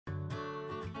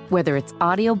Whether it's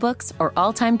audiobooks or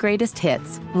all-time greatest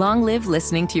hits, long live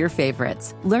listening to your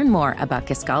favorites. Learn more about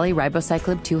Kisqali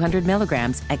Ribociclib 200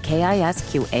 milligrams at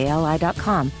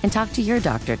KISQALI.com and talk to your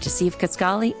doctor to see if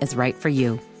Kisqali is right for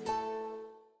you.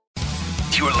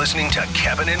 You're listening to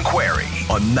Kevin and Query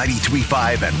on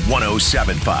 93.5 and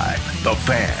 107.5. The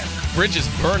Fan. Bridge is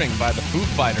burning by the Foo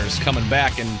Fighters coming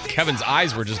back, and Kevin's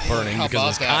eyes were just burning because of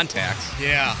his contacts.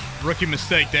 Yeah, rookie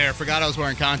mistake there. Forgot I was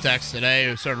wearing contacts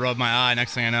today. Started rubbing my eye.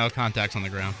 Next thing I know, contacts on the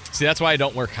ground. See, that's why I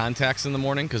don't wear contacts in the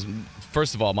morning, because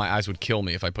first of all, my eyes would kill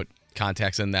me if I put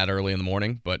contacts in that early in the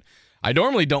morning. But I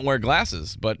normally don't wear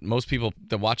glasses, but most people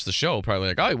that watch the show probably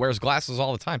like, oh, he wears glasses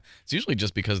all the time. It's usually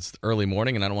just because it's early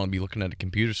morning and I don't want to be looking at a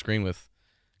computer screen with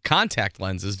contact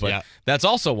lenses, but that's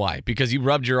also why, because you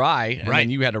rubbed your eye and then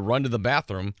you had to run to the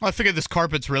bathroom. Well, I figured this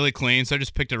carpet's really clean, so I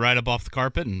just picked it right up off the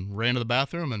carpet and ran to the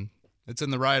bathroom, and it's in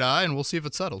the right eye, and we'll see if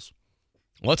it settles.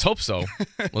 Let's hope so.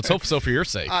 Let's hope so for your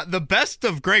sake. The best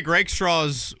of Greg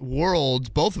Rakestraw's worlds,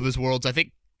 both of his worlds, I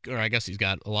think, or I guess he's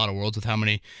got a lot of worlds with how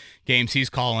many games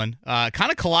he's calling, kind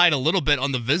of collide a little bit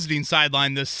on the visiting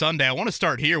sideline this Sunday. I want to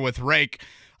start here with Rake.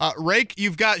 Rake,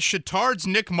 you've got Chittard's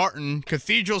Nick Martin,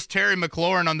 Cathedral's Terry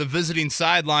McLaurin on the visiting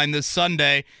sideline this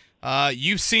Sunday.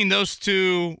 You've seen those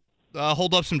two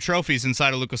hold up some trophies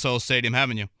inside of Lucas Oil Stadium,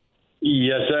 haven't you?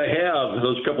 Yes, I have.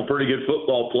 Those couple pretty good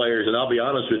football players, and I'll be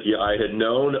honest with you, I had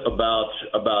known about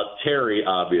Terry,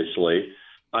 obviously.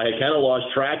 I had kind of lost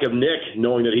track of Nick,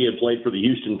 knowing that he had played for the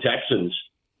Houston Texans.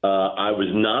 I was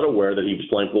not aware that he was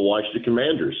playing for the Washington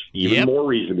Commanders. Even more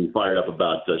reason to be fired up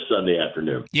about Sunday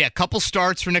afternoon. Yeah, a couple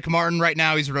starts for Nick Martin right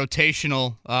now. He's a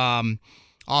rotational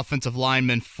offensive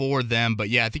lineman for them. But,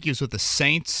 yeah, I think he was with the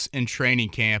Saints in training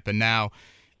camp and now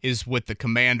is with the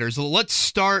Commanders. Let's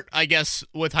start, I guess,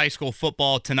 with high school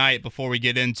football tonight before we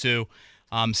get into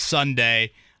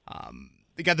Sunday.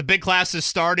 We got the big classes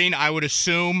starting. I would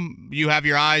assume you have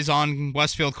your eyes on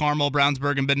Westfield, Carmel,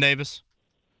 Brownsburg, and Ben Davis.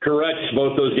 Correct.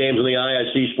 Both those games on the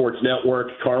IHSAA Sports Network,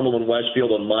 Carmel and Westfield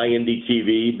on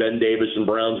MyNDTV, Ben Davis and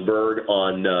Brownsburg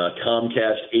on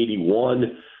Comcast 81.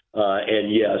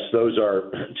 And, yes, those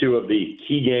are two of the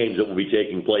key games that will be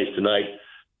taking place tonight.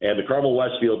 And the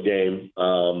Carmel-Westfield game,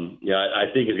 I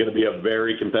think is going to be a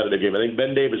very competitive game. I think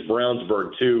Ben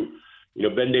Davis-Brownsburg, too.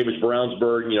 Ben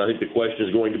Davis-Brownsburg, I think the question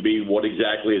is going to be what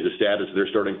exactly is the status of their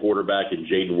starting quarterback in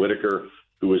Jaden Whitaker,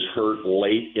 who was hurt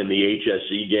late in the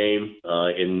HSE game,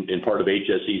 in part of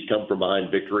HSE's come-from-behind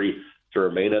victory to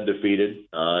remain undefeated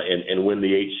and win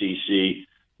the HCC.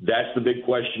 That's the big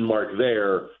question mark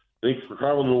there. I think for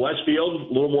Carmel and Westfield, a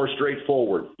little more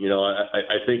straightforward.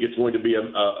 I think it's going to be a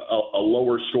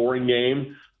lower scoring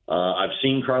game. I've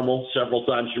seen Carmel several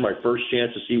times through my first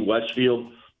chance to see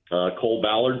Westfield. Cole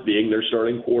Ballard being their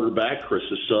starting quarterback,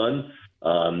 Chris's son.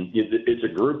 It's a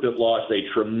group that lost a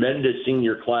tremendous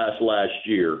senior class last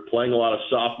year, playing a lot of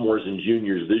sophomores and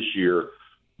juniors this year,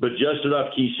 but just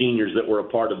enough key seniors that were a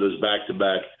part of those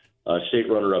back-to-back state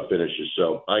runner-up finishes.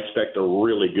 So I expect a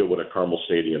really good one at Carmel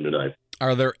Stadium tonight.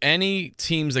 Are there any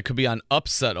teams that could be on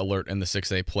upset alert in the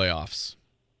 6A playoffs?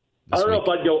 I don't know if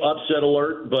I'd go upset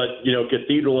alert, but,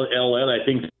 Cathedral and LN, I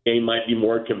think the game might be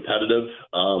more competitive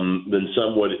than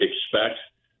some would expect.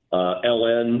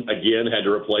 LN, again, had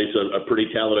to replace a pretty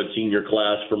talented senior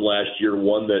class from last year,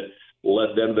 one that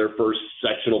led them their first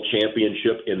sectional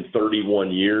championship in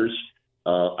 31 years.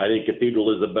 I think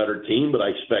Cathedral is a better team, but I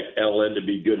expect LN to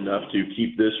be good enough to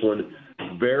keep this one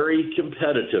very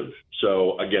competitive.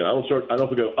 So, again, I don't know if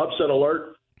we go upset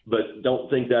alert, but don't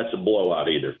think that's a blowout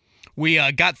either. We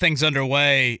got things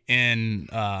underway in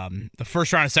the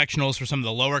first round of sectionals for some of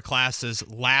the lower classes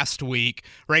last week.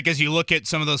 Right, as you look at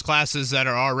some of those classes that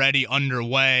are already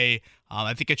underway,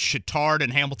 I think it's Chittard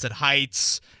and Hamilton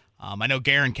Heights. I know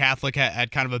Garin Catholic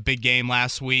had kind of a big game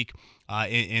last week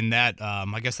in that.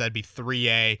 I guess that'd be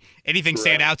 3A. Anything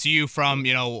stand out to you from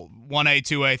 1A,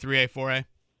 2A, 3A, 4A?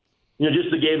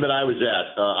 Just the game that I was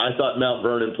at. I thought Mount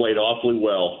Vernon played awfully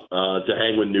well to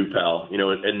hang with New Pal.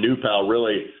 And New Pal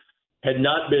really had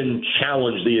not been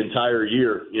challenged the entire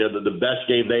year. The best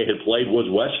game they had played was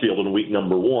Westfield in week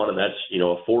number 1, and that's, a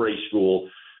 4A school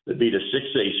that beat a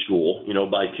 6A school,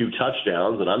 by 2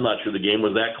 touchdowns, and I'm not sure the game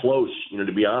was that close,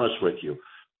 to be honest with you.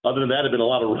 Other than that, there have been a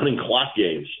lot of running clock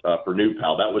games for New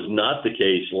Pal. That was not the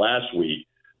case last week.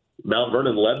 Mount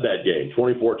Vernon led that game,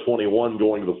 24-21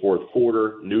 going to the fourth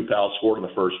quarter. New Pal scored in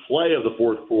the first play of the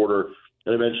fourth quarter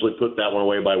and eventually put that one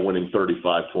away by winning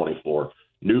 35-24.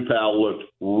 New Pal looked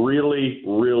really,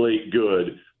 really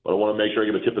good, but I want to make sure I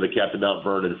give a tip of the cap to Mount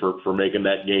Vernon for making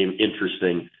that game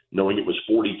interesting, knowing it was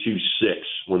 42-6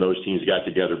 when those teams got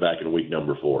together back in week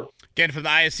number 4. Again, from the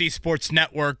ISC Sports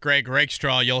Network, Greg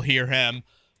Rakestraw, you'll hear him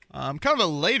Kind of a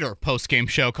later post-game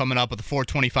show coming up with a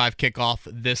 4:25 kickoff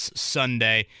this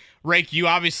Sunday. Rake, you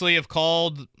obviously have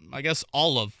called, I guess,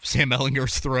 all of Sam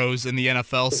Ehlinger's throws in the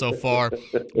NFL so far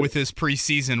with his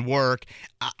preseason work.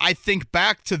 I think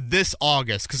back to this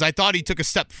August, because I thought he took a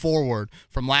step forward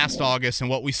from last August and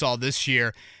what we saw this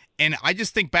year. And I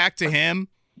just think back to him.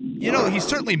 You know, he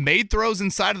certainly made throws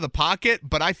inside of the pocket,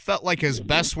 but I felt like his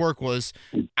best work was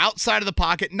outside of the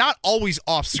pocket, not always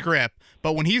off script,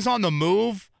 but when he's on the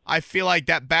move, I feel like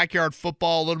that backyard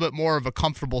football, a little bit more of a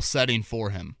comfortable setting for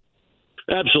him.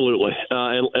 Absolutely.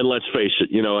 And let's face it,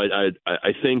 you know,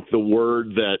 I think the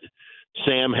word that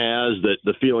Sam has, that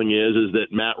the feeling is that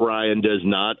Matt Ryan does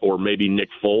not, or maybe Nick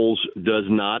Foles does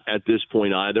not at this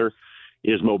point either,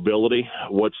 is mobility.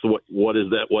 What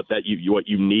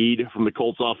you need from the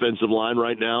Colts offensive line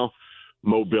right now?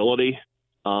 Mobility.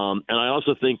 And I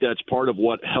also think that's part of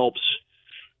what helps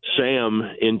Sam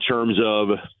in terms of,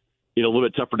 you know, a little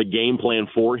bit tougher to game plan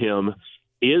for him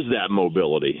is that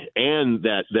mobility and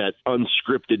that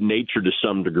unscripted nature to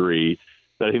some degree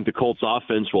that I think the Colts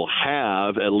offense will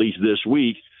have at least this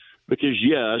week. Because,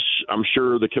 yes, I'm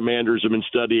sure the Commanders have been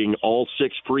studying all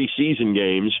 6 preseason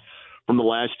games from the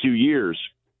last 2 years.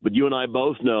 But you and I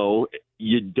both know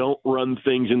you don't run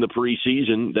things in the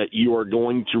preseason that you are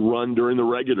going to run during the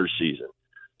regular season.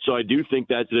 So I do think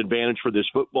that's an advantage for this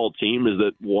football team, is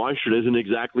that Washington isn't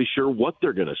exactly sure what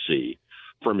they're going to see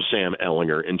from Sam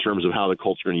Ehlinger in terms of how the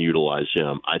Colts are going to utilize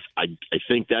him. I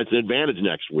think that's an advantage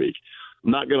next week.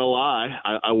 I'm not going to lie.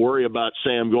 I worry about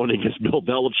Sam going against Bill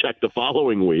Belichick the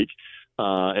following week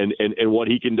and what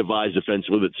he can devise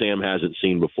defensively that Sam hasn't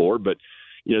seen before. But,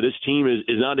 you know, this team is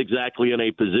not exactly in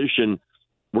a position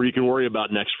where you can worry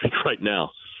about next week right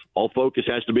now. All focus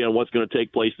has to be on what's going to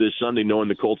take place this Sunday, knowing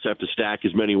the Colts have to stack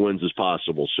as many wins as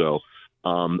possible. So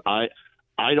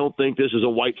I don't think this is a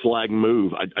white flag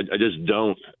move. I just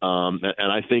don't.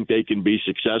 And I think they can be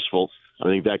successful. I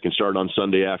think that can start on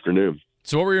Sunday afternoon.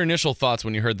 So what were your initial thoughts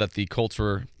when you heard that the Colts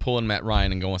were pulling Matt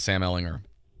Ryan and going with Sam Ehlinger?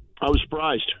 I was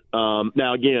surprised.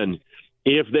 Now, again,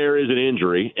 if there is an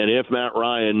injury and if Matt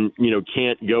Ryan, you know,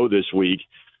 can't go this week,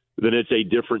 then it's a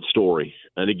different story.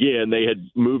 And again, they had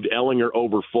moved Ehlinger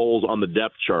over Foles on the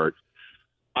depth chart.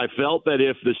 I felt that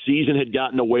if the season had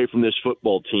gotten away from this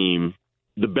football team,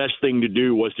 the best thing to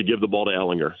do was to give the ball to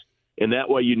Ehlinger. And that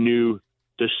way you knew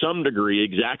to some degree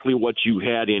exactly what you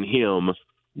had in him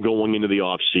going into the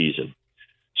offseason.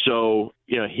 So,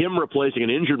 you know, him replacing an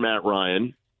injured Matt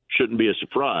Ryan shouldn't be a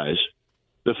surprise.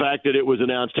 The fact that it was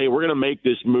announced, hey, we're going to make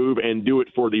this move and do it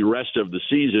for the rest of the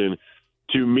season,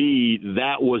 to me,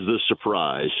 that was the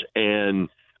surprise. And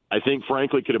I think,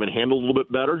 frankly, could have been handled a little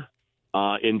bit better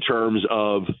in terms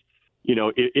of, you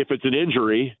know, if it's an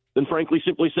injury, then frankly,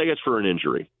 simply say it's for an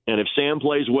injury. And if Sam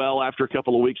plays well after a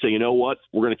couple of weeks, say, you know what,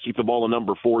 we're going to keep the ball in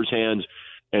number 4's hands,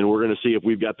 and we're going to see if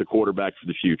we've got the quarterback for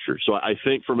the future. So I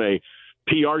think from a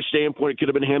PR standpoint, it could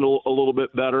have been handled a little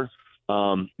bit better.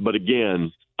 But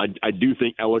again, I do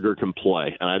think Ehlinger can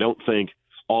play, and I don't think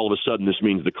all of a sudden this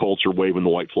means the Colts are waving the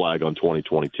white flag on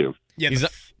 2022. Yeah,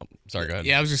 sorry, go ahead.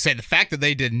 Yeah, I was going to say, the fact that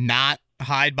they did not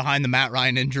hide behind the Matt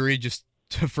Ryan injury just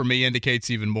for me indicates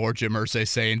even more Jim Irsay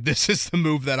saying this is the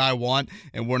move that I want,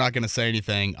 and we're not going to say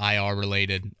anything IR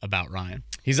related about Ryan.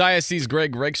 He's ISC's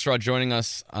Greg Rakestraw joining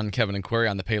us on Kevin and Query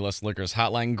on the Payless Liquors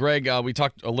hotline. Greg, we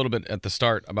talked a little bit at the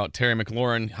start about Terry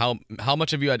McLaurin. How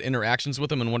much have you had interactions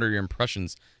with him, and what are your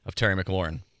impressions of Terry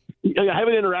McLaurin? I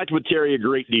haven't interacted with Terry a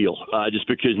great deal, just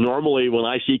because normally when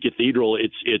I see Cathedral,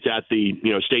 it's at the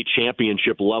state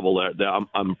championship level.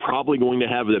 I'm probably going to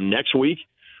have them next week,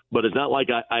 but it's not like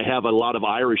I have a lot of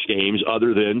Irish games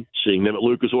other than seeing them at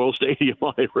Lucas Oil Stadium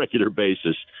on a regular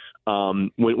basis.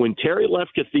 When Terry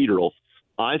left Cathedral,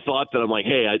 I thought that I'm like,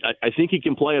 hey, I think he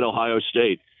can play at Ohio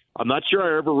State. I'm not sure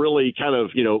I ever really kind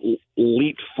of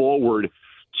leaped forward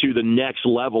to the next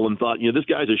level and thought, this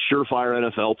guy's a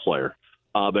surefire NFL player.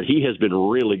 But he has been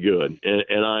really good,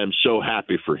 and I am so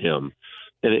happy for him.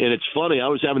 And it's funny, I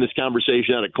was having this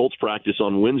conversation out at Colts practice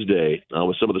on Wednesday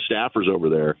with some of the staffers over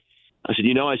there. I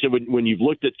said, when you've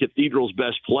looked at Cathedral's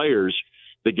best players,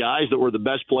 the guys that were the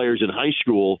best players in high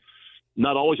school,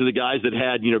 not always are the guys that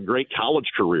had, great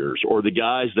college careers or the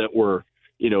guys that were,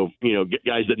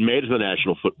 guys that made it to the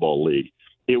National Football League.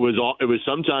 It was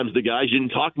sometimes the guys you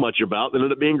didn't talk much about that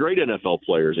ended up being great NFL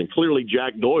players. And clearly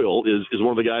Jack Doyle is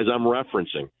one of the guys I'm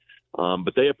referencing.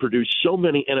 But they have produced so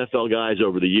many NFL guys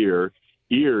over the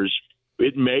years.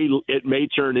 It may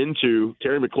turn into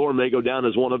Terry McLaurin may go down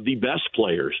as one of the best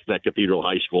players that Cathedral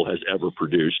High School has ever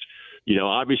produced.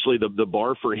 Obviously the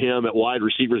bar for him at wide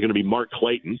receiver is going to be Mark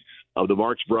Clayton of the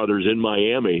Marx Brothers in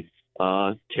Miami.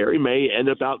 Terry may end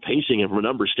up outpacing him from a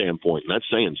number standpoint, and that's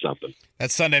saying something.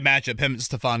 That Sunday matchup, him and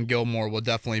Stephon Gilmore, will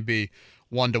definitely be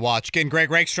one to watch. Again, Greg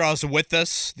Rakestraw is with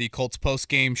us, the Colts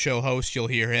post-game show host. You'll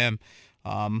hear him,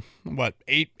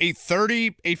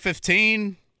 8:30,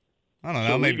 8:15? I don't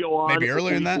know, maybe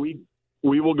earlier than that?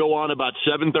 We will go on about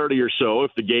 7:30 or so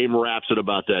if the game wraps at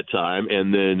about that time,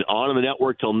 and then on the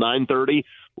network till 9:30,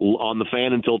 on the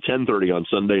Fan until 10:30 on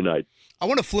Sunday night. I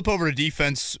want to flip over to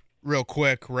defense real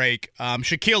quick, Rake.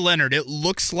 Shaquille Leonard, it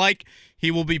looks like he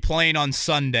will be playing on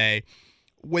Sunday.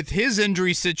 With his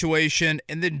injury situation,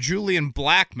 and then Julian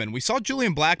Blackmon. We saw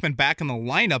Julian Blackmon back in the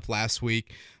lineup last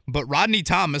week, but Rodney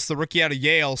Thomas, the rookie out of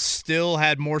Yale, still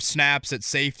had more snaps at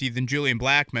safety than Julian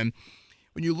Blackmon.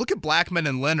 When you look at Blackmon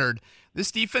and Leonard,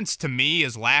 this defense to me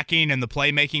is lacking in the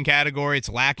playmaking category. It's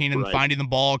lacking in finding the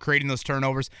ball, creating those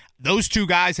turnovers. Those two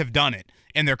guys have done it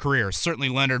in their careers. Certainly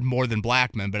Leonard more than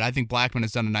Blackmon, but I think Blackmon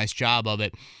has done a nice job of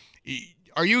it.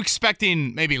 Are you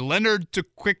expecting maybe Leonard to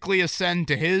quickly ascend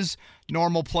to his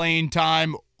normal playing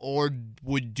time, or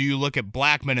do you look at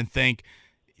Blackmon and think,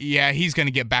 yeah, he's going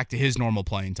to get back to his normal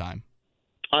playing time?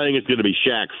 I think it's going to be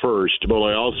Shaq first, but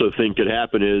what I also think could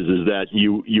happen is that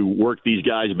you work these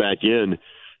guys back in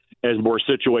as more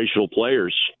situational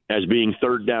players, as being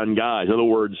third down guys. In other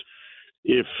words,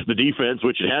 if the defense,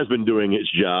 which it has been doing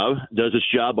its job, does its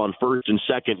job on first and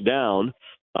second down,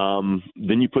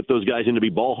 then you put those guys in to be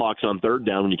ball hawks on third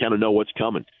down when you kind of know what's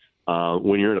coming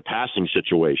when you're in a passing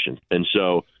situation. And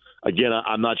so, again,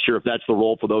 I'm not sure if that's the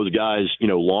role for those guys,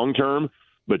 long term,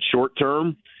 but short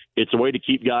term, it's a way to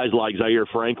keep guys like Zaire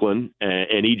Franklin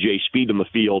and E.J. Speed on the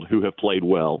field who have played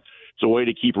well. It's a way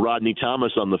to keep Rodney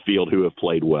Thomas on the field who have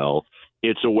played well.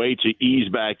 It's a way to ease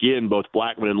back in both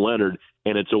Blackmon and Leonard,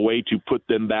 and it's a way to put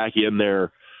them back in the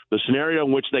scenario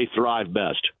in which they thrive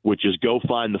best, which is go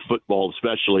find the football,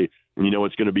 especially when you know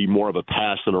it's going to be more of a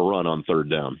pass than a run on third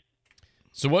down.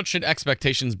 So what should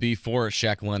expectations be for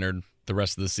Shaq Leonard the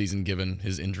rest of the season, given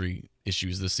his injury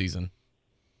issues this season?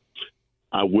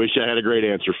 I wish I had a great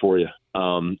answer for you.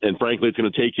 And frankly, it's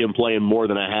going to take him playing more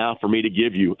than a half for me to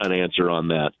give you an answer on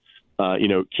that.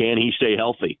 Can he stay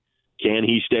healthy? Can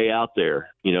he stay out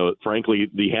there?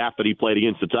 Frankly, the half that he played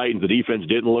against the Titans, the defense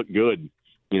didn't look good.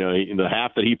 In the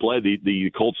half that he played,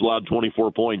 the Colts allowed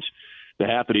 24 points. The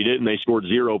half that he didn't, they scored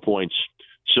 0 points.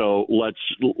 So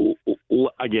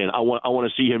again, I want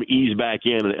to see him ease back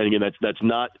in. And again, that's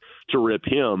not to rip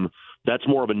him. That's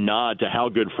more of a nod to how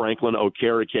good Franklin,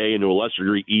 Okereke, and to a lesser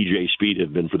degree, E.J. Speed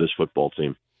have been for this football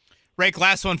team. Rake,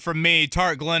 last one from me.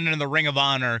 Tarek Glennon in the Ring of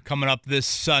Honor coming up this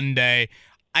Sunday.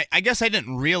 I guess I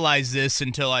didn't realize this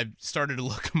until I started to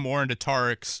look more into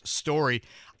Tarek's story.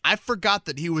 I forgot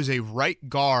that he was a right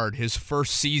guard his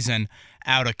first season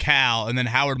out of Cal, and then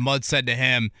Howard Mudd said to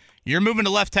him, "You're moving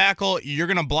to left tackle, you're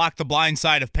going to block the blind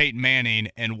side of Peyton Manning,"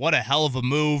 and what a hell of a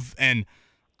move. And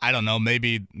I don't know,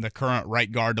 maybe the current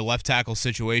right guard to left tackle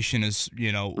situation is,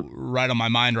 right on my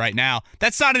mind right now.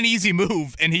 That's not an easy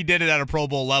move, and he did it at a Pro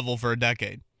Bowl level for a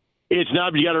decade. It's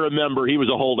not. You got to remember he was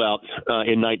a holdout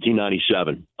in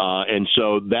 1997, and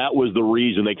so that was the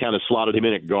reason they kind of slotted him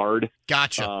in at guard.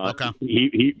 Gotcha. Okay.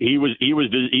 He was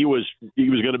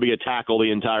going to be a tackle the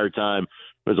entire time.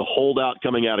 It was a holdout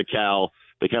coming out of Cal.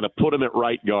 They kind of put him at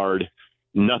right guard.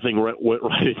 Nothing went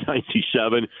right in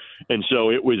 97, and so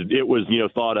it was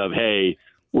thought of, hey,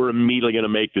 we're immediately going to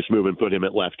make this move and put him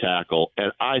at left tackle.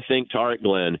 And I think Tarek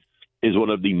Glenn is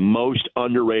one of the most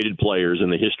underrated players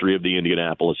in the history of the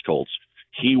Indianapolis Colts.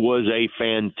 He was a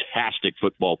fantastic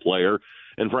football player,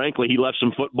 and frankly, he left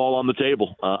some football on the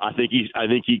table. I think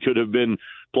he could have been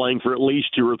playing for at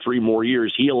least 2 or 3 more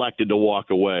years. He elected to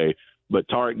walk away. But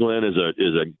Tarek Glenn is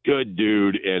a good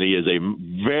dude, and he is a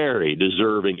very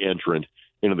deserving entrant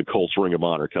into the Colts Ring of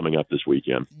Honor coming up this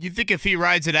weekend. You think if he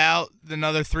rides it out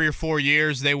another 3 or 4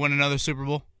 years, they win another Super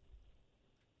Bowl?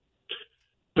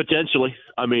 Potentially.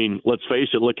 I mean, let's face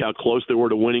it, look how close they were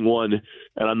to winning one.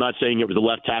 And I'm not saying it was the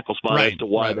left tackle spot as to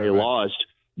why they lost,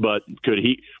 but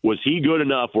was he good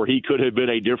enough where he could have been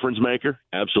a difference maker?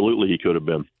 Absolutely he could have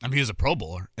been. I mean, he was a Pro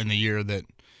Bowler in the year that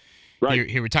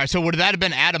he retired. So would that have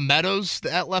been Adam Meadows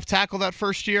at left tackle that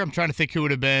first year? I'm trying to think who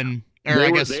would have been.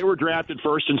 They were drafted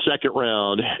first and second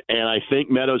round, and I think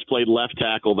Meadows played left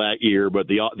tackle that year, but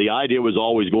the idea was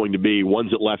always going to be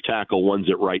one's at left tackle, one's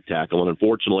at right tackle. And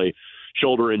unfortunately,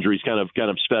 shoulder injuries kind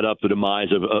of sped up the demise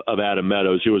of Adam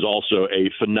Meadows, who was also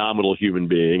a phenomenal human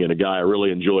being and a guy I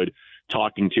really enjoyed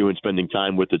talking to and spending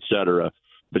time with, et cetera.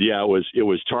 But yeah, it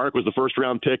was Tarek was the first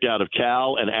round pick out of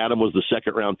Cal, and Adam was the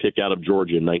second round pick out of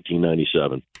Georgia in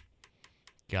 1997.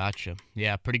 Gotcha.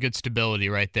 Yeah, pretty good stability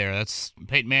right there. That's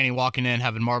Peyton Manning walking in,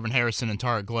 having Marvin Harrison and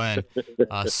Tarek Glenn.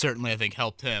 Certainly, I think,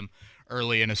 helped him.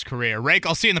 early in his career. Rake,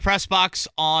 I'll see you in the press box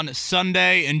on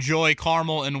Sunday. Enjoy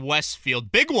Carmel and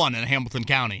Westfield. Big one in Hamilton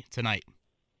County tonight.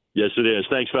 Yes, it is.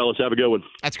 Thanks, fellas. Have a good one.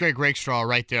 That's Greg Rakestraw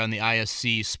right there on the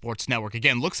ISC Sports Network.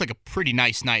 Again, looks like a pretty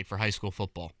nice night for high school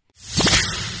football.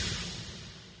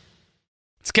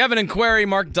 It's Kevin and Query,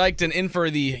 Mark Dykton in for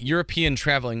the European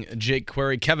traveling Jake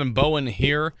Query. Kevin Bowen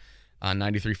here on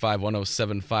 93.5,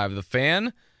 107.5 The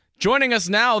Fan. Joining us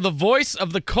now, the voice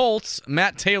of the Colts,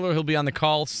 Matt Taylor. He'll be on the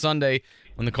call Sunday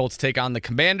when the Colts take on the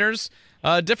Commanders.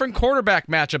 Different quarterback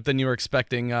matchup than you were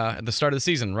expecting at the start of the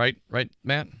season, right? Right,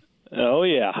 Matt? Oh,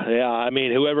 yeah. I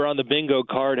mean, whoever on the bingo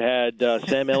card had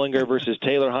Sam Ehlinger versus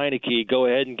Taylor Heineke, go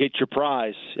ahead and get your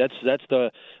prize. That's the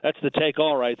take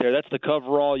all right there. That's the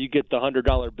cover all. You get the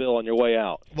 $100 bill on your way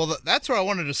out. Well, that's where I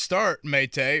wanted to start,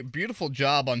 Mate. Beautiful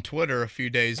job on Twitter a few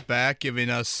days back, giving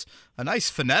us a nice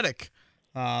phonetic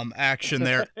action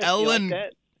there.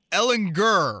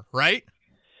 Ehlinger, right?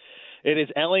 It is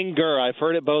Ehlinger. I've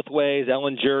heard it both ways,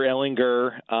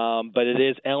 Ehlinger, but it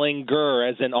is Ehlinger,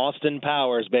 as in Austin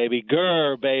Powers, baby.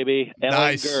 Gur, baby. Ehlinger.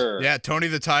 Nice. Yeah, Tony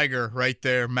the Tiger right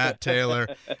there, Matt Taylor.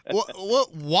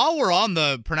 While we're on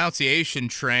the pronunciation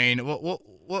train,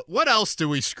 what else do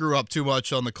we screw up too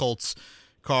much on the Colts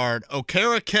card?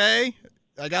 Okereke?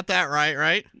 I got that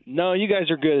right? No, you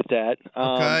guys are good at that.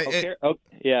 Okay.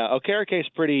 Okereke is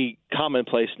pretty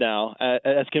commonplace now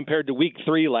as compared to Week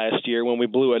 3 last year when we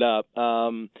blew it up.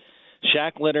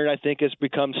 Shaq Leonard, I think, has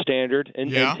become standard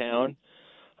in town.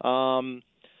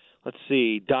 Let's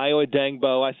see. Dio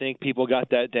Adengbo, I think people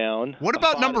got that down. What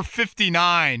about number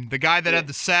 59, the guy that had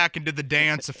the sack and did the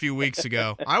dance a few weeks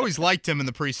ago? I always liked him in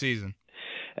the preseason.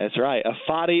 That's right.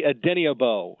 Afadi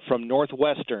Adeniobo from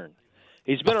Northwestern.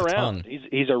 He's been around.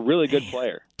 He's a really good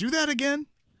player. Do that again?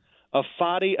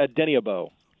 Afadi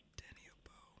Adeniobo.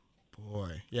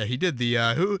 Boy. Yeah, he did the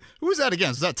who was that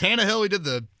against? Was that Tannehill? He did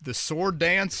the sword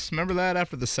dance. Remember that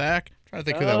after the sack? I'm trying to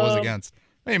think who that was against.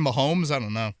 Maybe Mahomes, I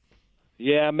don't know.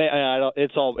 Yeah,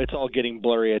 it's all getting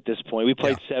blurry at this point. We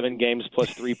played 7 games plus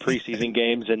 3 preseason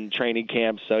games and training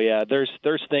camps. So yeah, there's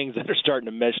things that are starting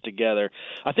to mesh together.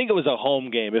 I think it was a home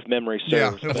game, if memory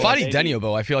serves. Yeah, Fadi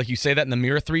Deniobo. I feel like you say that in the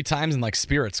mirror 3 times and like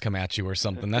spirits come at you or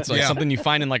something. That's like something you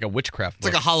find in like a witchcraft book.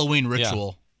 It's like a Halloween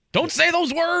ritual. Yeah. Don't say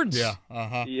those words. Yeah.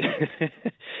 Yeah.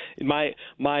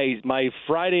 My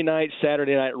Friday night,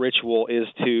 Saturday night ritual is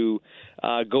to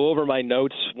go over my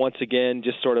notes once again,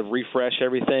 just sort of refresh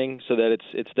everything so that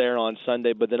it's there on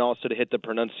Sunday, but then also to hit the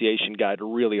pronunciation guide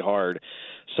really hard.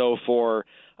 So for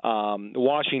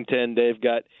Washington, they've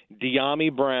got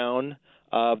De'Ami Brown,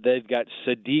 they've got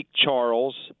Sadiq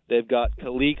Charles, they've got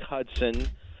Khalid Hudson,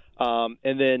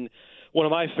 and then one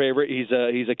of my favorite, he's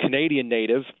a Canadian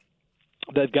native.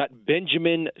 They've got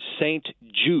Benjamin St.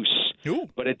 Juice,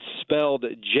 but it's spelled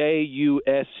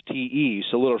Juste,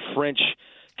 so a little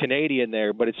French-Canadian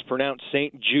there, but it's pronounced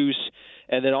St. Juice.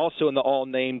 And then also in the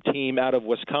all-name team out of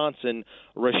Wisconsin,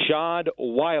 Rashad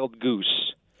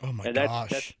Wildgoose. Oh, my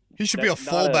gosh. He should be a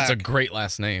fullback. That's a great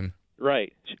last name.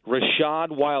 Right. Rashad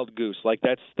Wildgoose. Like,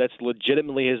 that's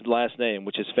legitimately his last name,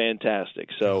 which is fantastic.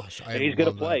 So and he's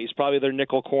going to play. He's probably their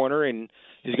nickel corner, and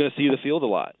he's going to see the field a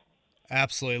lot.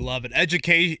 Absolutely love it.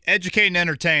 Educate and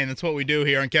entertain. That's what we do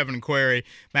here on Kevin and Query.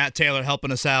 Matt Taylor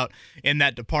helping us out in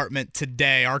that department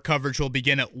today. Our coverage will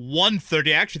begin at 1:30.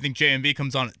 I actually think JMV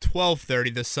comes on at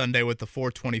 12:30 this Sunday with the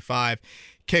 4:25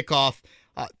 kickoff.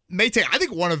 Mate, I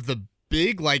think one of the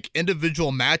big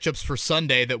individual matchups for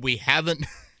Sunday that we haven't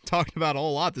talked about a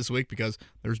whole lot this week because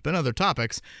there's been other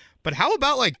topics. But how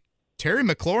about Terry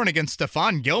McLaurin against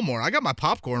Stephon Gilmore? I got my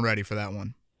popcorn ready for that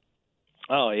one.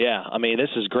 Oh, yeah. I mean,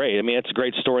 this is great. I mean, it's a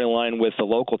great storyline with the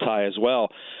local tie as well.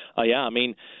 I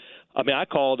mean, I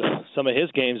called some of his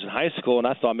games in high school, and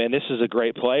I thought, man, this is a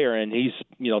great player, and he's,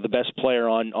 the best player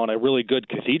on a really good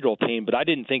Cathedral team. But I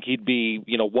didn't think he'd be,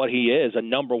 what he is, a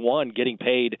number one, getting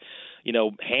paid,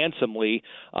 handsomely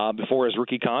before his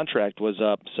rookie contract was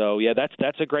up. So, yeah,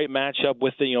 that's a great matchup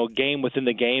with the, game within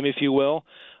the game, if you will.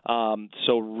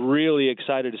 So really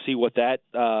excited to see what that,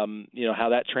 how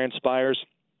that transpires.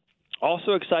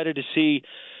 Also excited to see,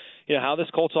 how this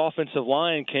Colts offensive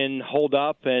line can hold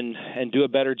up and do a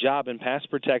better job in pass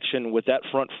protection with that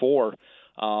front four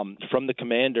from the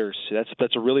Commanders.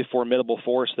 That's a really formidable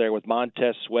force there with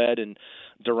Montez Sweat and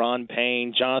Daron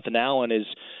Payne. Jonathan Allen is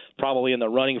probably in the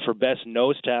running for best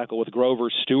nose tackle with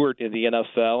Grover Stewart in the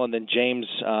NFL, and then James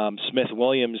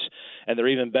Smith-Williams, and they're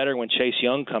even better when Chase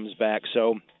Young comes back.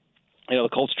 So The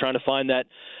Colts trying to find that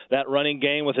running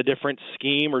game with a different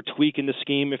scheme or tweaking the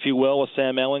scheme, if you will, with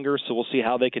Sam Ehlinger. So we'll see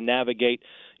how they can navigate,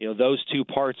 those two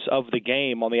parts of the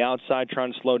game on the outside,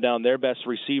 trying to slow down their best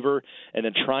receiver and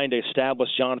then trying to establish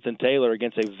Jonathan Taylor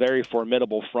against a very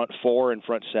formidable front four and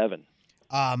front seven.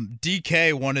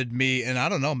 DK wanted me, and I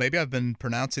don't know, maybe I've been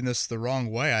pronouncing this the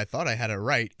wrong way. I thought I had it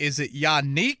right. Is it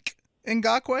Yannick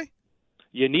Ngakoue?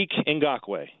 Yannick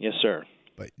Ngakoue, yes, sir.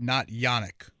 But not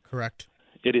Yannick, correct?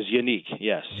 It is unique,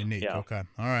 yes. Unique, yeah. Okay.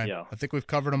 All right. Yeah. I think we've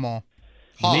covered them all.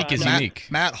 Unique is unique.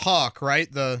 Matt Hawk,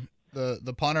 right? The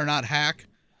punter, not Hack?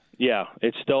 Yeah,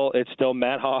 it's still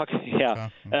Matt Hawk. Yeah.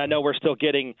 Okay. And I know we're still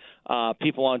getting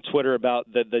people on Twitter about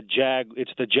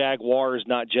it's the Jaguars,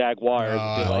 not Jaguars.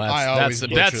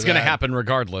 That's going to happen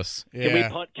regardless.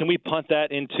 Yeah. Can we punt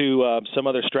that into some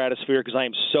other stratosphere, because I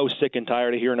am so sick and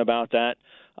tired of hearing about that.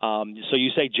 So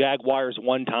you say Jaguars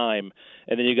one time,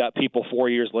 and then you got people 4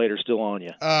 years later still on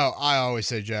you. Oh, I always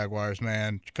say Jaguars,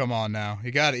 man. Come on now,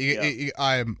 you got it.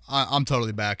 I'm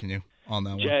totally backing you on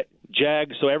that one.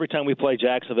 So every time we play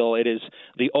Jacksonville, it is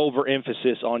the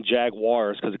overemphasis on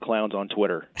Jaguars because it clowns on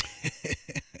Twitter.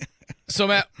 So,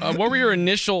 Matt, what were your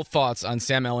initial thoughts on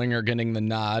Sam Ehlinger getting the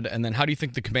nod, and then how do you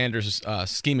think the Commanders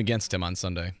scheme against him on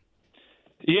Sunday?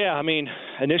 Yeah,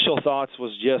 initial thoughts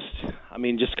was just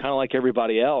kind of like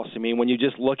everybody else. When you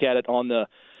just look at it on the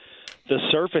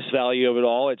surface value of it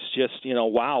all, it's just,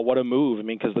 wow, what a move.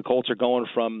 Because the Colts are going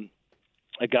from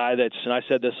a guy that's, and I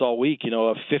said this all week, a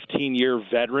 15-year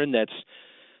veteran that's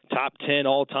top 10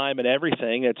 all-time and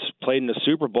everything, that's played in the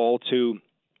Super Bowl, to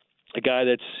a guy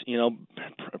that's,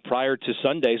 prior to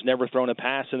Sundays, never thrown a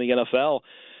pass in the NFL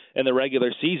in the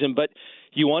regular season. But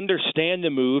you understand the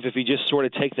move if you just sort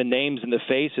of take the names and the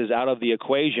faces out of the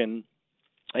equation,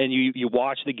 and you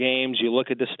watch the games, you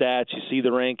look at the stats, you see the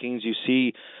rankings, you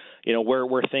see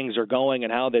where things are going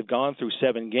and how they've gone through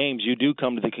 7 games. You do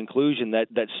come to the conclusion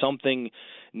that something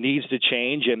needs to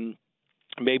change, and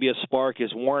maybe a spark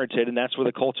is warranted, and that's where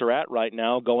the Colts are at right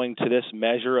now, going to this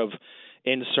measure of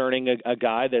inserting a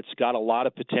guy that's got a lot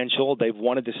of potential. They've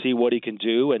wanted to see what he can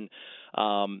do, and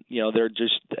they're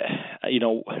just,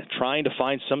 trying to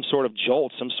find some sort of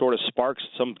jolt, some sort of spark,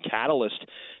 some catalyst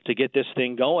to get this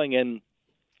thing going. And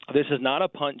this is not a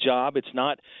punt job. It's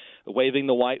not waving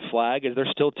the white flag.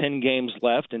 There's still 10 games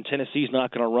left, and Tennessee's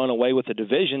not going to run away with the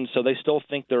division, so they still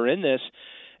think they're in this.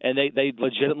 And they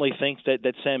legitimately think that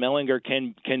Sam Ehlinger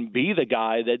can be the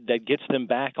guy that gets them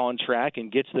back on track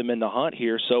and gets them in the hunt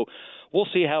here. So we'll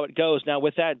see how it goes. Now,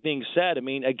 with that being said,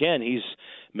 again, he's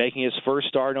making his first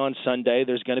start on Sunday.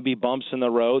 There's going to be bumps in the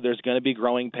road. There's going to be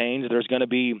growing pains. There's going to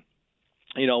be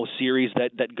series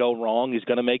that go wrong. He's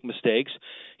going to make mistakes.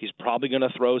 He's probably going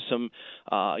to throw some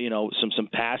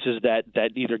passes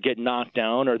that either get knocked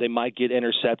down or they might get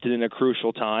intercepted in a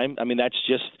crucial time.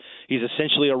 He's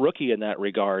essentially a rookie in that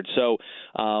regard. So,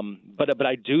 but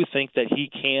I do think that he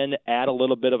can add a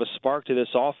little bit of a spark to this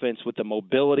offense with the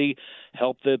mobility,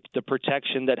 help the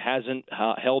protection that hasn't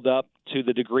held up to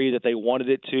the degree that they wanted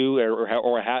it to,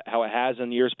 or how it has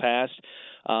in years past.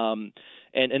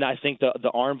 And I think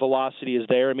the arm velocity is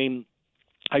there.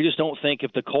 I just don't think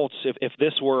if the Colts, if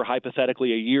this were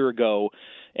hypothetically a year ago,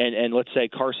 and let's say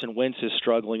Carson Wentz is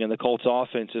struggling and the Colts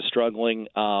offense is struggling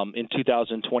in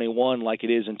 2021 like it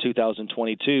is in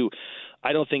 2022,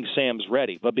 I don't think Sam's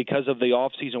ready. But because of the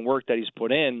offseason work that he's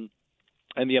put in,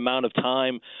 and the amount of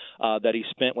time that he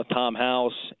spent with Tom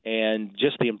House, and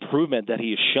just the improvement that he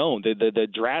has shown, the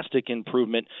drastic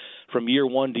improvement from year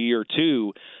 1 to year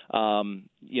 2,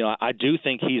 I do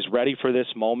think he's ready for this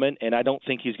moment, and I don't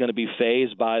think he's going to be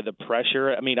fazed by the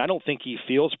pressure. I don't think he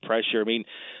feels pressure.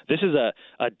 This is a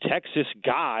Texas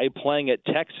guy playing at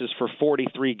Texas for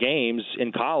 43 games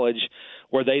in college,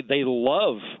 where they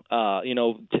love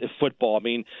football.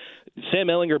 Sam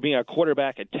Ehlinger being a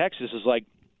quarterback at Texas is like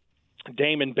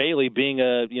Damon Bailey being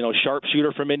a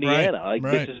sharpshooter from Indiana.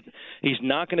 Right. He's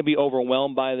not going to be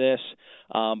overwhelmed by this.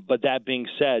 But that being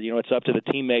said, it's up to the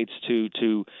teammates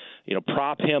to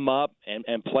prop him up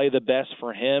and play the best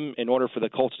for him in order for the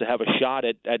Colts to have a shot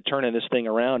at turning this thing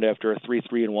around after a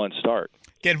 3-3-1 start.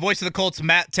 Again, voice of the Colts,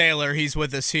 Matt Taylor. He's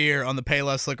with us here on the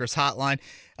Payless Liquors hotline.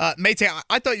 Mate,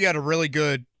 I thought you had a really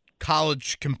good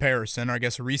college comparison, or I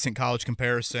guess a recent college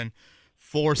comparison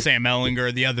for Sam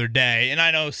Ehlinger the other day. And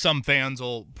I know some fans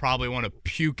will probably want to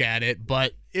puke at it,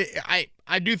 but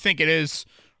I do think it is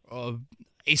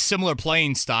a similar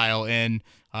playing style. And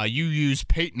you use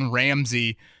Peyton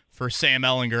Ramsey for Sam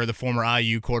Ehlinger, the former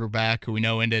IU quarterback who we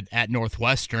know ended at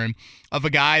Northwestern, of a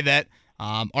guy that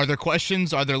Are there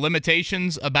questions? Are there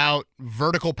limitations about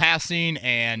vertical passing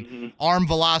and arm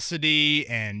velocity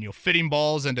and fitting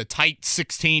balls into tight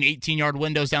 16, 18-yard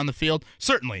windows down the field?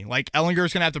 Certainly. Like,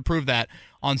 Ellinger's going to have to prove that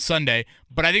on Sunday.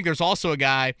 But I think there's also a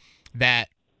guy that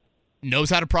knows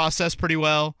how to process pretty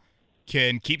well,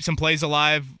 can keep some plays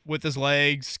alive with his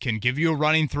legs, can give you a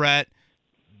running threat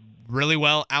really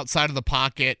well outside of the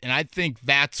pocket, and I think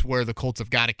that's where the Colts have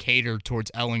got to cater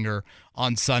towards Ellinger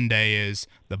on Sunday is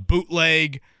the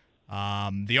bootleg,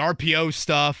 the RPO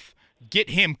stuff. Get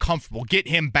him comfortable. Get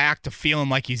him back to feeling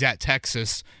like he's at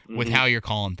Texas with how you're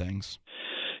calling things.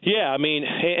 Yeah, I mean,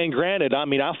 and granted, I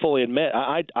mean, I fully admit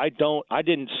I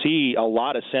didn't see a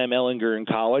lot of Sam Ehlinger in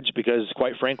college because,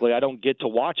 quite frankly, I don't get to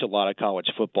watch a lot of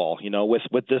college football.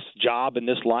 With this job and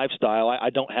this lifestyle, I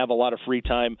don't have a lot of free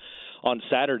time on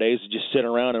Saturdays to just sit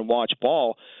around and watch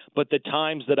ball. But the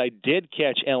times that I did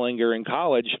catch Ehlinger in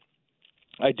college,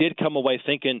 I did come away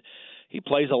thinking he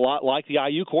plays a lot like the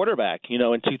IU quarterback, in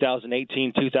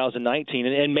 2018, 2019.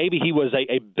 And maybe he was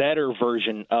a better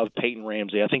version of Peyton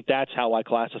Ramsey. I think that's how I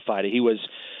classified it.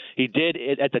 He did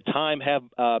at the time have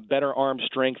better arm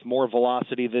strength, more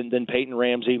velocity than Peyton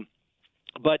Ramsey.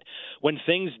 But when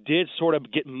things did sort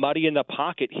of get muddy in the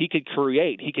pocket, he could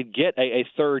create. He could get a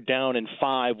 3rd down and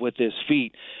 5 with his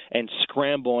feet and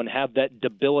scramble and have that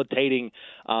debilitating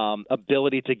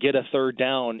ability to get a 3rd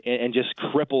down and just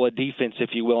cripple a defense, if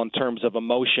you will, in terms of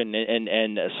emotion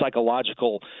and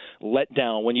psychological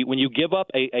letdown. When you give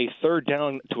up a 3rd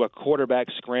down to a quarterback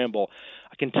scramble,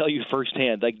 I can tell you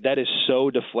firsthand, like, that is so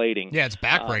deflating. Yeah, it's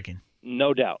backbreaking.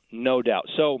 No doubt.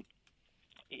 So,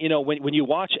 when you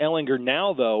watch Ehlinger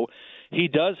now, though, he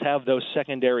does have those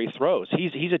secondary throws.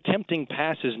 He's attempting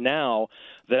passes now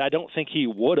that I don't think he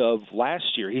would have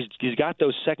last year. He's got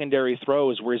those secondary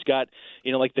throws where he's got,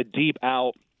 like the deep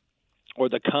out or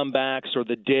the comebacks or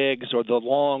the digs or the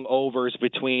long overs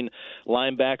between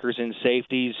linebackers and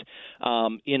safeties.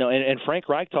 And Frank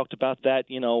Reich talked about that,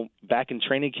 back in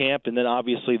training camp, and then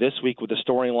obviously this week with the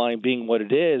storyline being what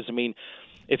it is. I mean,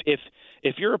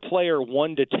 if you're a player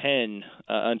 1 to 10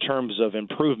 in terms of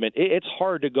improvement, it's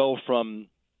hard to go from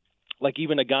like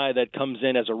even a guy that comes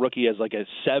in as a rookie as like a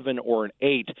 7 or an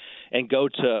 8 and go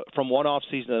to from one off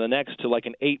season to the next to like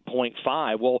an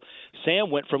 8.5. Well,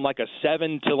 Sam went from like a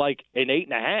 7 to like an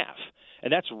 8.5.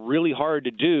 And that's really hard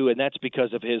to do, and that's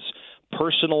because of his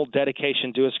personal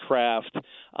dedication to his craft,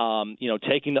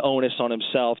 taking the onus on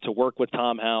himself to work with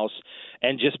Tom House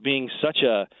and just being such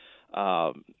a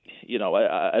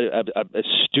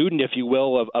student, if you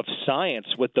will, of science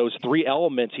with those 3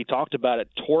 elements. He talked about it: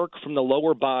 torque from the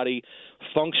lower body,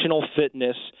 functional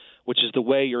fitness, which is the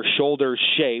way your shoulder's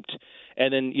shaped,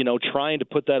 and then, trying to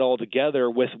put that all together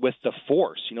with the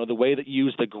force, the way that you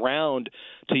use the ground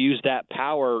to use that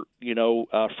power,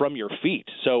 from your feet.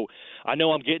 So I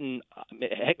know I'm getting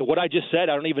what I just said.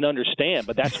 I don't even understand,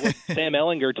 but that's what Sam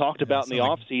Ehlinger talked about in the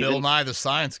offseason. Bill Nye, the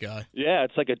science guy. Yeah,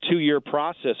 it's like a 2-year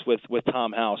process with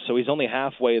Tom House. So he's only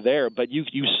halfway there, but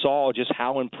you saw just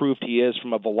how improved he is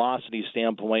from a velocity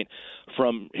standpoint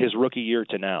from his rookie year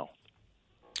to now.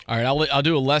 All right, I'll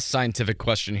do a less scientific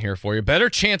question here for you. Better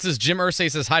chances Jim Irsay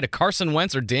says hi to Carson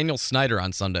Wentz or Daniel Snyder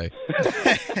on Sunday?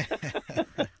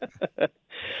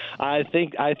 I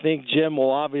think Jim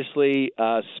will obviously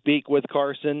speak with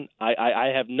Carson.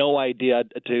 I have no idea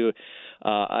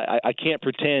I can't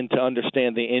pretend to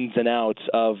understand the ins and outs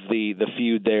of the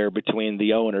feud there between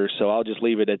the owners, so I'll just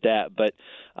leave it at that. But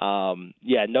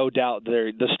no doubt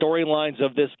the storylines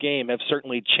of this game have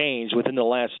certainly changed within the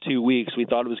last 2 weeks. We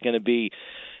thought it was going to be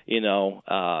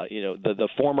the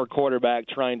former quarterback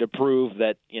trying to prove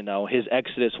that his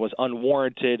exodus was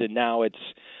unwarranted, and now it's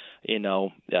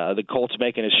the Colts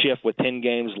making a shift with 10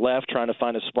 games left, trying to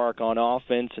find a spark on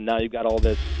offense, and now you've got all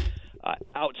this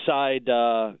outside,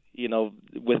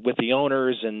 with the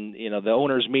owners and, the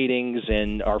owners' meetings,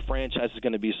 and our franchise is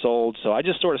going to be sold. So I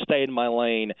just sort of stay in my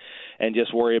lane and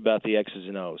just worry about the X's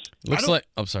and O's.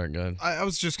 I'm sorry, go ahead. I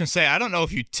was just going to say, I don't know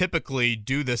if you typically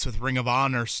do this with Ring of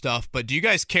Honor stuff, but do you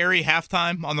guys carry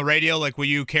halftime on the radio? Like, will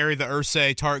you carry the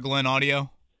Irsay, Tart Glenn audio?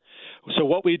 So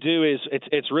what we do is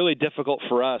it's really difficult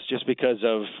for us just because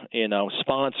of,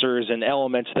 sponsors and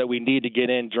elements that we need to get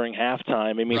in during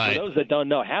halftime. I mean, right. For those that don't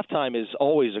know, halftime is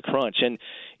always a crunch. And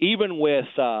even with,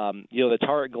 the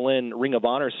Tart Glenn Ring of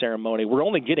Honor ceremony, we're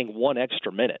only getting 1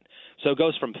 extra minute. So it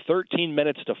goes from 13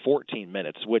 minutes to 14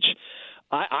 minutes, which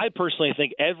I personally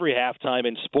think every halftime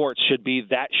in sports should be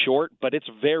that short, but it's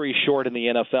very short in the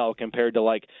NFL compared to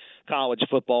like college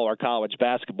football or college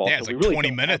basketball. Yeah, it's so like really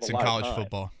 20 minutes in college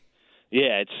football.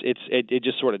 Yeah, it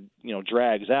just sort of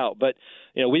drags out. But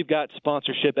we've got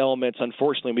sponsorship elements.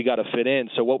 Unfortunately, we got to fit in.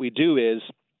 So what we do is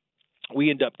we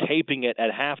end up taping it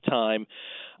at halftime.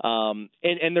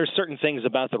 And there's certain things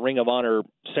about the Ring of Honor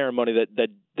ceremony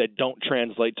that don't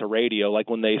translate to radio, like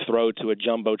when they throw to a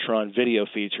Jumbotron video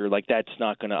feature. Like, that's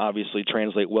not going to obviously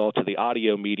translate well to the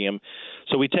audio medium.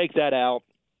 So we take that out.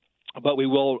 But we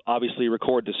will obviously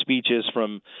record the speeches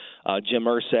from Jim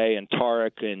Irsay and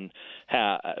Tarek and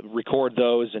record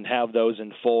those and have those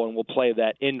in full, and we'll play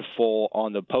that in full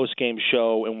on the post-game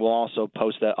show, and we'll also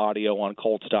post that audio on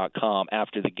Colts.com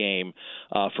after the game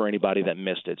for anybody that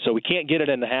missed it. So we can't get it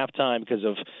in the halftime because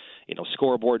of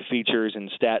scoreboard features and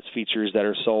stats features that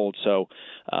are sold, so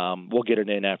we'll get it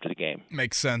in after the game.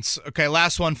 Makes sense. Okay,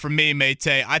 last one from me, Mate.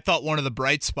 I thought one of the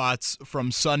bright spots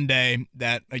from Sunday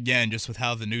that, again, just with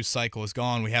how the news cycle has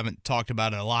gone, we haven't talked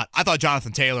about it a lot. I thought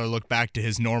Jonathan Taylor looked back to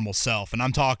his normal self, and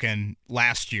I'm talking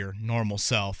last year normal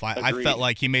self. I felt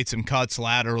like he made some cuts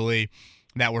laterally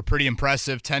that were pretty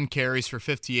impressive, 10 carries for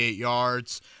 58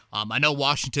 yards. I know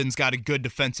Washington's got a good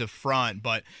defensive front,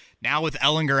 but now with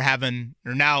Ellinger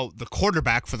now the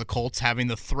quarterback for the Colts having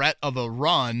the threat of a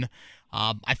run,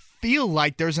 I feel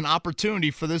like there's an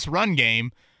opportunity for this run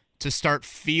game to start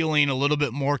feeling a little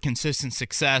bit more consistent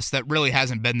success that really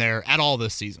hasn't been there at all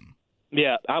this season.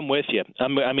 Yeah, I'm with you.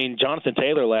 I mean, Jonathan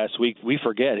Taylor last week, we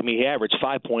forget. I mean, he averaged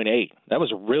 5.8. That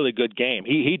was a really good game.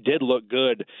 He did look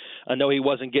good. I know he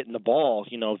wasn't getting the ball,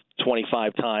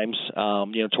 25 times,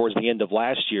 towards the end of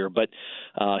last year, but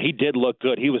he did look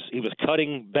good. He was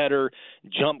cutting better,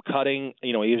 jump cutting.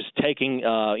 He was taking,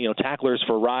 tacklers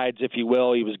for rides, if you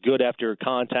will. He was good after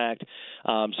contact.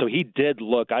 So he did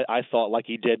look, I thought, like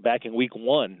he did back in week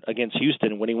 1 against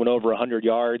Houston when he went over 100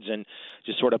 yards and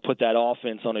just sort of put that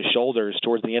offense on his shoulders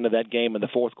towards the end of that game in the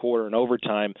fourth quarter and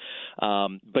overtime.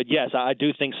 But yes, I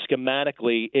do think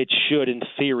schematically it should, in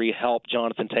theory, help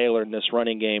Jonathan Taylor in this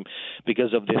running game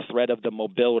because of the threat of the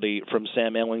mobility from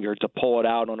Sam Ehlinger to pull it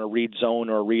out on a read zone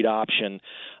or a read option.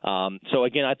 So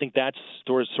again, I think that's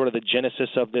sort of the genesis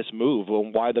of this move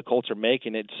and why the Colts are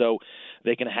making it, so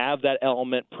they can have that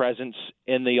element presence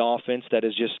in the offense that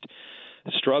has just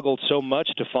struggled so much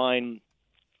to find,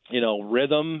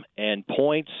 rhythm and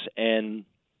points. And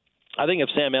I think if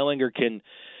Sam Ehlinger can,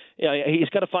 he's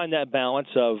got to find that balance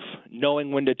of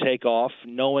knowing when to take off,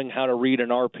 knowing how to read an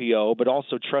RPO, but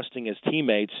also trusting his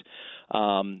teammates.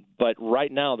 But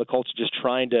right now, the Colts are just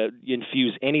trying to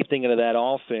infuse anything into that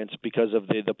offense because of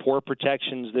the poor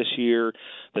protections this year,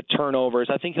 the turnovers.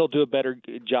 I think he'll do a better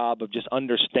job of just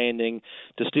understanding,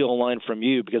 to steal a line from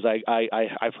you, because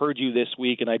I've heard you this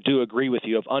week, and I do agree with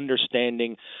you, of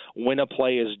understanding when a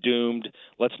play is doomed.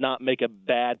 Let's not make a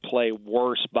bad play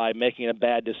worse by making a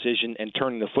bad decision and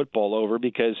turning the football over,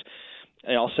 because –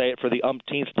 and I'll say it for the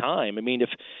umpteenth time. I mean, if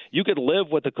you could live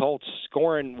with the Colts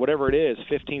scoring whatever it is,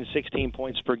 15, 16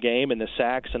 points per game and the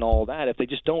sacks and all that, if they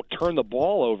just don't turn the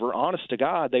ball over, honest to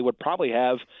God, they would probably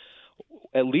have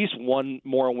at least one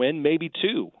more win, maybe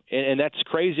two. And that's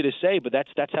crazy to say, but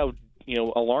that's how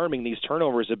alarming these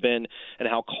turnovers have been and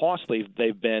how costly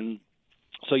they've been.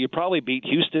 So you probably beat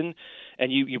Houston,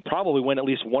 and you probably win at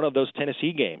least one of those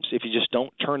Tennessee games if you just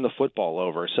don't turn the football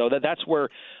over. So that's where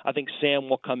I think Sam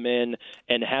will come in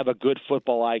and have a good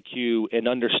football IQ and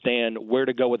understand where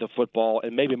to go with the football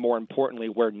and maybe more importantly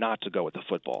where not to go with the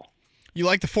football. You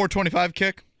like the 425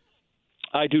 kick?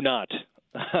 I do not.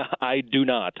 I do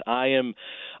not. I am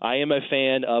a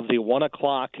fan of the 1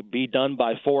 o'clock, be done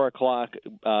by 4 o'clock,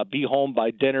 be home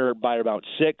by dinner by about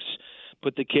 6.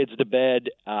 Put the kids to bed,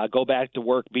 go back to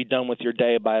work, be done with your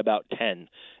day by about 10.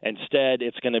 Instead,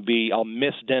 it's going to be I'll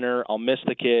miss dinner, I'll miss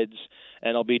the kids,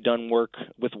 and I'll be done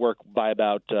with work by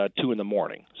about 2 in the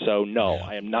morning. So, no,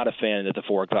 I am not a fan at the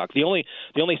 4 o'clock. The only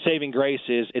saving grace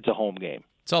is it's a home game.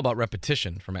 It's all about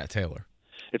repetition for Matt Taylor.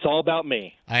 It's all about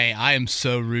me. I am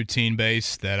so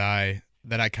routine-based that I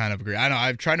kind of agree. I know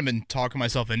I've tried to been talking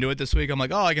myself into it this week. I'm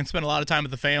like, I can spend a lot of time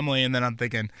with the family, and then I'm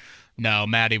thinking, no,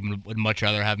 Matt even would much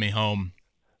rather have me home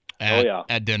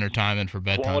at dinner time than for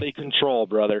bedtime. Quality control,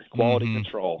 brother. Quality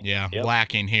control. Yeah,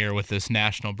 lacking here with this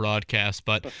national broadcast,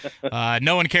 but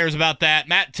no one cares about that.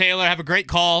 Matt Taylor, have a great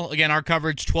call. Again, our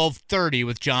coverage 12:30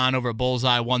 with John over at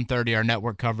Bullseye. 1:30, our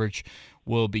network coverage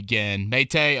will begin.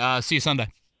 Mate, see you Sunday.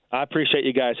 I appreciate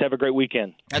you guys. Have a great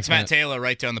weekend. That's Matt Taylor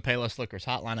right there on the Payless Liquors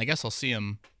hotline. I guess I'll see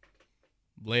him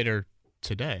later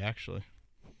today, actually.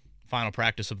 Final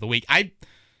practice of the week.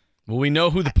 Will we know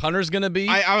who the punter's going to be?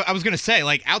 I was going to say,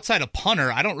 outside of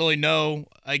punter, I don't really know.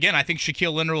 Again, I think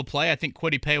Shaquille Leonard will play. I think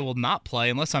Kwity Paye will not play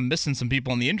unless I'm missing some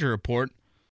people on the injury report.